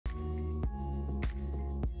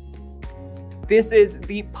This is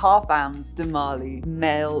the Parfums de Marly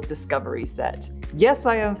Male Discovery Set. Yes,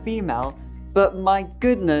 I am female, but my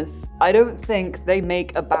goodness, I don't think they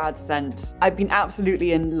make a bad scent. I've been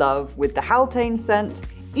absolutely in love with the Haltane scent.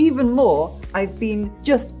 Even more, I've been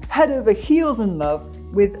just head over heels in love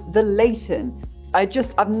with the Layton.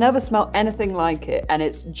 I've never smelled anything like it, and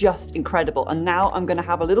it's just incredible. And now I'm gonna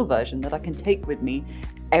have a little version that I can take with me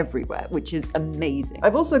everywhere, which is amazing.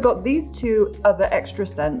 I've also got these two other extra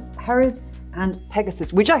scents, Herod and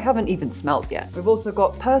Pegasus, which I haven't even smelled yet. We've also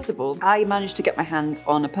got Percival. I managed to get my hands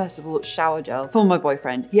on a Percival shower gel for my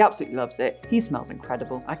boyfriend. He absolutely loves it. He smells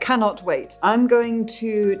incredible. I cannot wait. I'm going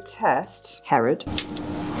to test Herod.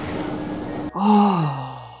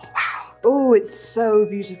 Oh, wow. Oh, it's so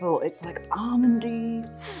beautiful. It's like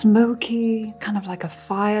almondy, smoky, kind of like a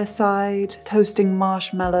fireside, toasting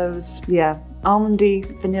marshmallows. Yeah.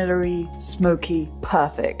 Almondy, vanilla-y, smoky,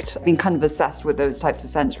 perfect. I've been kind of obsessed with those types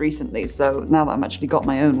of scents recently, so now that I've actually got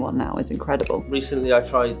my own one now, it's incredible. Recently I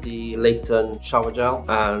tried the Layton shower gel,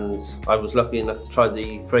 and I was lucky enough to try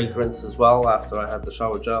the fragrance as well after I had the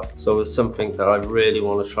shower gel. So it's something that I really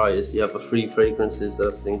want to try is the other 3 fragrances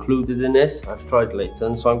that's included in this. I've tried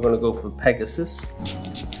Layton, so I'm going to go for Pegasus.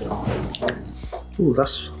 Ooh,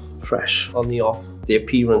 that's fresh. On the off, the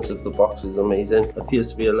appearance of the box is amazing.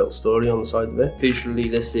 Appears to be a little story on the side of it. Visually,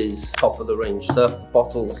 this is top of the range stuff. The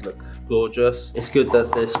bottles look gorgeous. It's good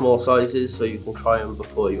that they're small sizes, so you can try them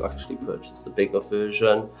before you actually purchase the bigger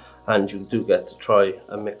version. And you do get to try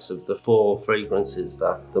a mix of the 4 fragrances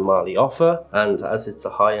that the Marly offer. And as it's a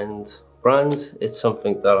high-end brand, it's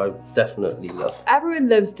something that I definitely love. Everyone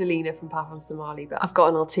loves Delina from Parfums de Marly, but I've got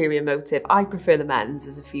an ulterior motive. I prefer the men's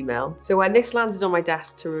as a female. So when this landed on my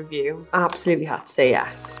desk to review, I absolutely had to say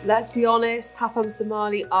yes. Let's be honest, Parfums de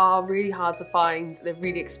Marly are really hard to find. They're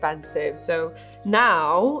really expensive. So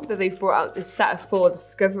now that they've brought out this set of 4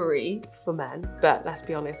 discovery for men, but let's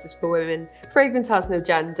be honest, it's for women. Fragrance has no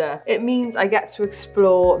gender. It means I get to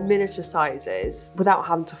explore miniature sizes without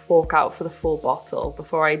having to fork out for the full bottle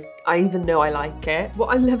before I even know I like it. What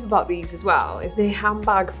I love about these as well is they're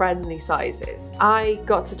handbag friendly sizes. I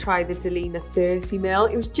got to try the Delina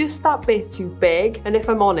 30ml. It was just that bit too big, and if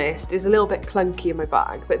I'm honest, it's a little bit clunky in my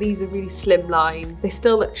bag, but these are really slimline. They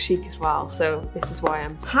still look chic as well, so this is why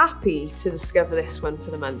I'm happy to discover this one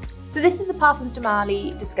for the month. So this is the Parfums de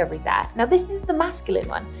Marly Discovery Set. Now this is the masculine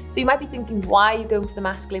one. So you might be thinking, why are you going for the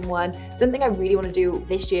masculine one? Something I really want to do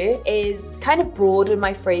this year is kind of broaden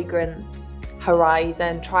my fragrance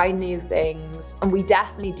horizon, try new things, and we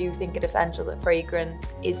definitely do think it essential that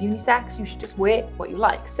fragrance is unisex. You should just wear what you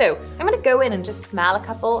like. So I'm gonna go in and just smell a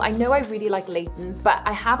couple. I know I really like Layton, but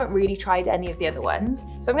I haven't really tried any of the other ones.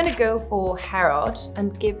 So I'm gonna go for Herod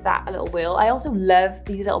and give that a little whirl. I also love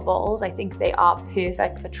these little bottles. I think they are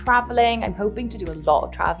perfect for traveling. I'm hoping to do a lot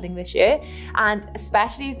of traveling this year, and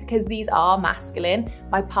especially because these are masculine,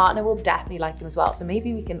 my partner will definitely like them as well. So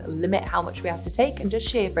maybe we can limit how much we have to take and just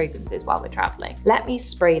share fragrances while we're traveling. Let me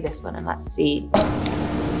spray this one and let's see.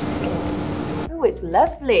 Oh, it's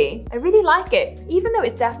lovely. I really like it. Even though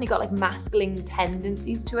it's definitely got like masculine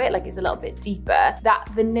tendencies to it, like it's a little bit deeper, that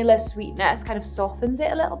vanilla sweetness kind of softens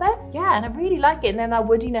it a little bit. Yeah, and I really like it. And then that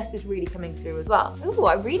woodiness is really coming through as well. Oh,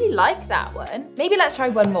 I really like that one. Maybe let's try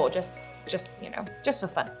one more, just you know, just for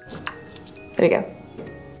fun. There we go.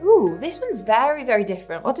 Ooh, this one's very, very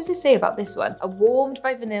different. What does it say about this one? Warmed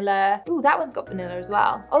by vanilla. Ooh, that one's got vanilla as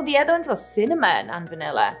well. Oh, the other one's got cinnamon and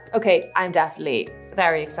vanilla. Okay, I'm definitely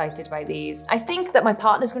very excited by these. I think that my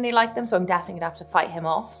partner's gonna like them, so I'm definitely gonna have to fight him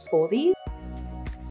off for these.